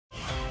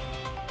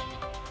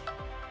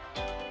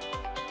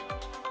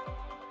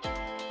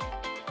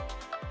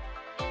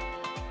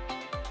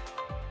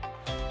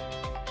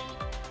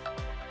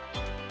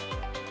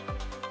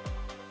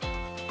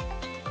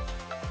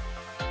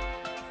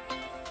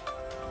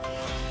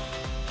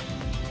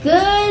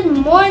Good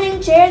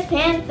morning, Cheers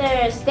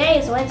Panthers! Today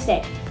is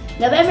Wednesday,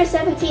 November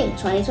 17th,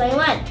 2021.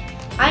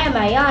 I am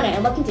Ayana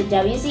and welcome to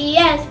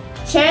WCES,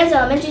 Cheers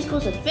Elementary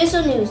School's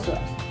official news source.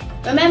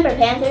 Remember,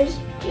 Panthers,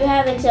 you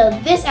have until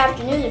this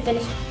afternoon to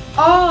finish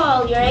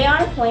all your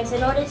AR points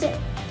in order to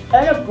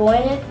earn a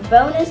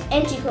bonus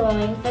entry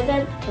coin for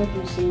the Click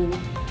Machine.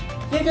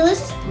 Your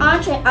delicious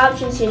entree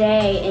options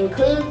today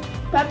include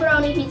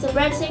pepperoni pizza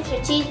breadsticks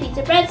or cheese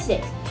pizza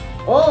breadsticks,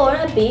 or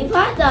a beef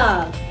hot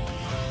dog.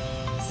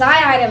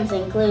 Side items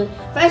include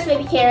fresh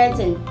baby carrots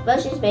and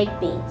Bush's baked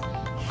beans.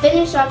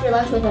 Finish off your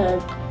lunch with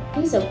a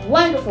piece of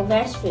wonderful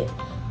fresh fruit.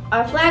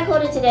 Our flag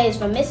holder today is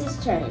from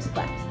Mrs. Turner's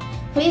class.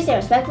 Please stand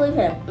respectfully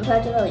for the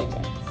Pledge of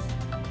Allegiance.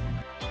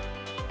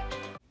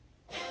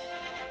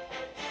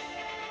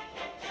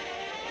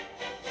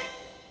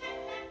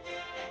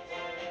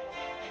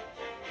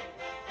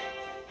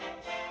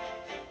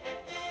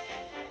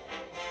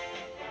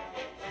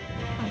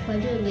 I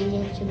pledge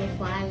allegiance to the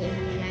flag of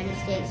the United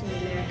States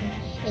of America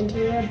and to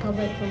the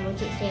republic from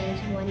which it stands,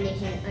 one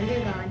nation, under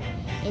God,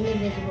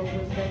 indivisible,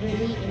 with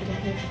liberty and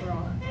justice for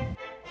all.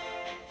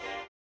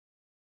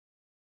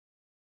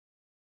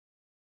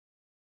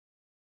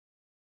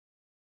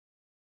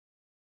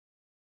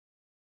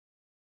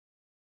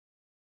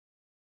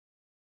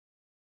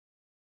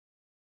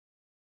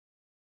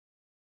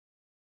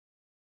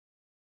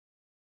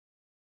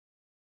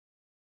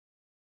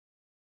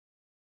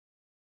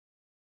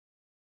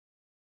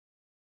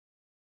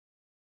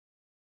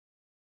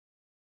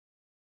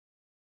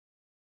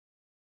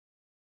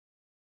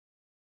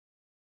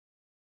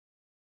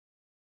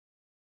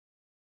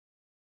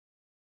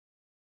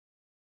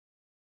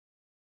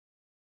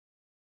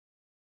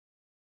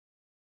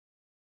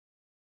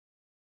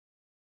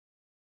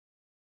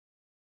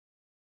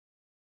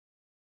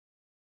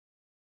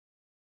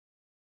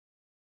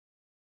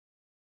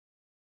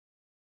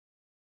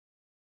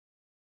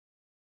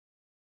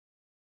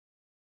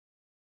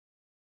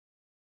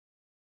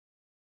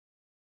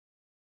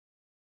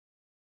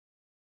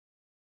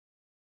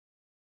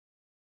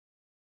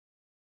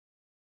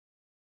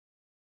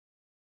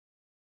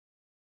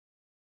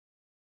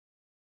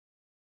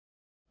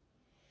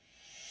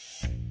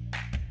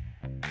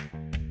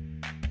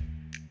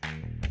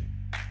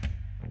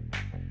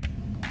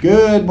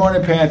 Good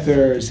morning,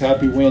 Panthers.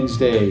 Happy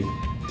Wednesday.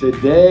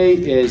 Today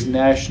is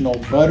National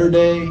Butter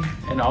Day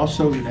and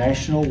also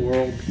National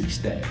World Peace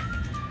Day.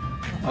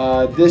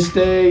 This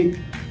day,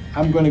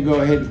 I'm going to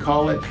go ahead and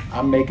call it.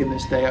 I'm making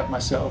this day up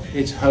myself.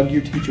 It's Hug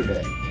Your Teacher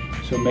Day.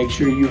 So make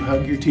sure you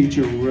hug your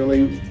teacher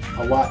really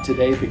a lot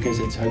today because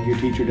it's Hug Your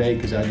Teacher Day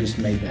because I just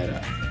made that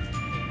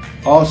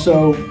up.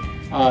 Also,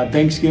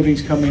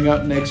 Thanksgiving's coming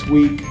up next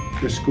week.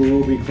 The school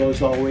will be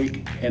closed all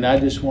week. And I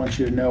just want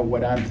you to know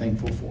what I'm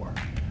thankful for.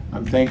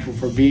 I'm thankful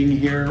for being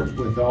here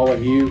with all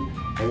of you.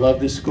 I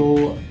love this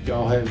school.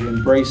 Y'all have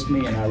embraced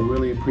me and I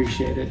really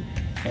appreciate it.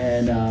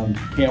 And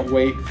can't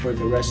wait for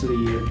the rest of the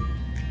year.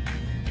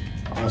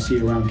 I'll see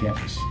you around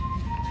campus.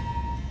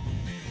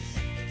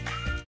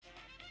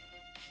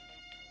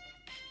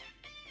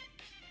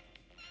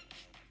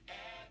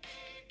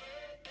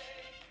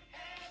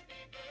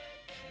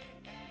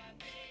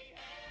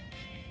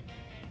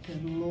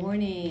 Good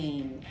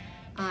morning.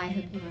 I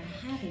hope you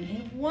are having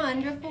a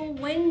wonderful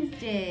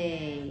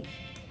Wednesday.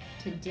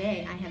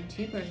 Today I have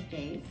two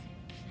birthdays.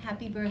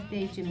 Happy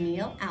birthday,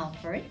 Jameel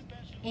Alfred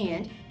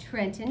and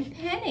Trenton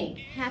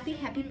Penny.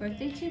 Happy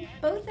birthday to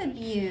both of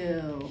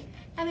you.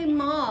 Have a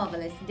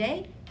marvelous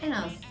day, and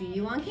I'll see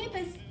you on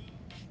campus.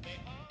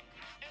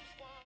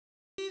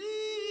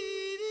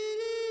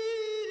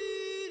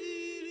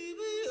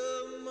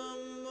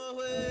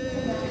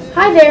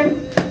 Hi there,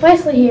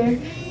 Wesley here.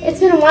 It's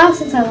been a while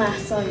since I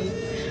last saw you.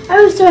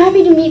 I was so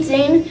happy to meet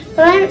Zane,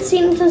 but I haven't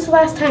seen him since the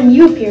last time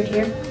you appeared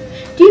here.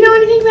 Do you know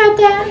anything about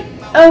that?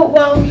 Oh,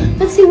 well,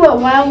 let's see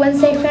what Wild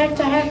Wednesday fact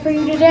I have for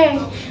you today.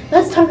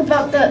 Let's talk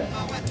about the...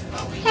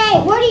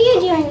 Hey, what are you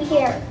doing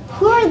here?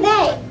 Who are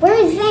they? Where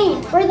is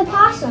Zane? Where are the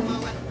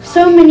possums?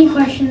 So many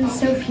questions,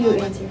 so few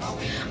answers.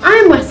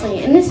 I'm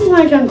Wesley, and this is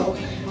my jungle.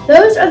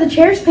 Those are the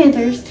Cheris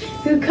Panthers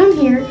who come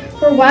here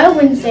for Wild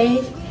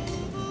Wednesdays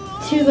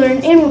to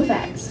learn animal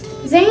facts.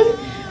 Zane,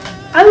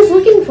 I was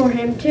looking for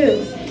him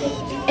too.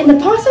 And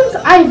the possums,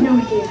 I have no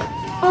idea.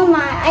 Oh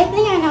my, I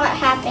think I know what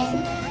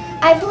happened.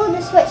 I pulled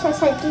the switch that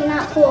said do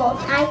not pull,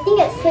 and I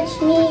think it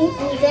switched me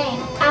and Zane.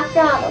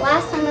 After all, the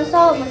last time I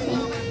saw him with me,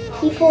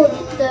 he pulled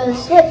the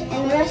switch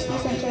in the rescue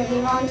center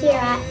we volunteer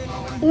at.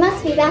 He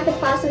must be back with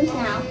possums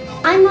now.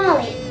 I'm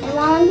Molly, and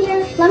while I'm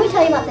here, let me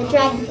tell you about the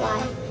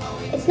dragonfly.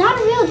 It's not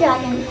a real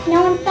dragon.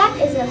 No, in fact,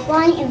 it's a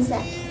flying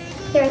insect.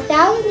 There are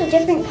thousands of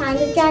different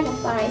kinds of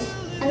dragonflies,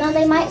 and though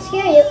they might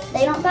scare you,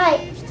 they don't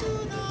bite.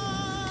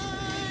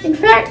 In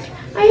fact,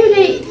 I heard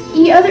they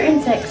eat other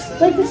insects,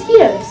 like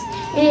mosquitoes.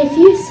 And if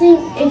you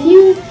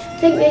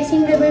think they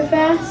seem to move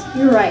fast,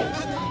 you're right.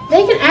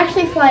 They can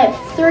actually fly up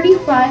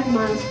 35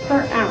 miles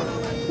per hour.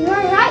 You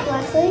are right,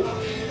 Wesley.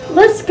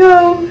 Let's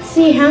go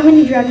see how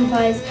many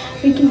dragonflies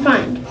we can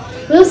find.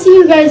 We'll see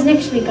you guys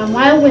next week on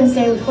Wild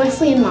Wednesday with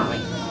Wesley and Molly.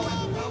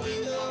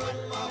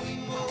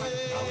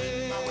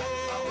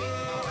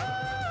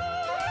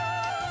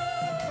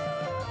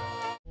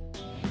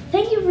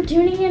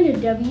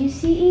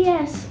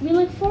 WCES. We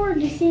look forward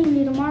to seeing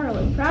you tomorrow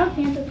with Proud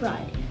Panther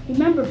Pride.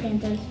 Remember,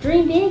 Panthers,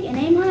 dream big and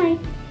aim high.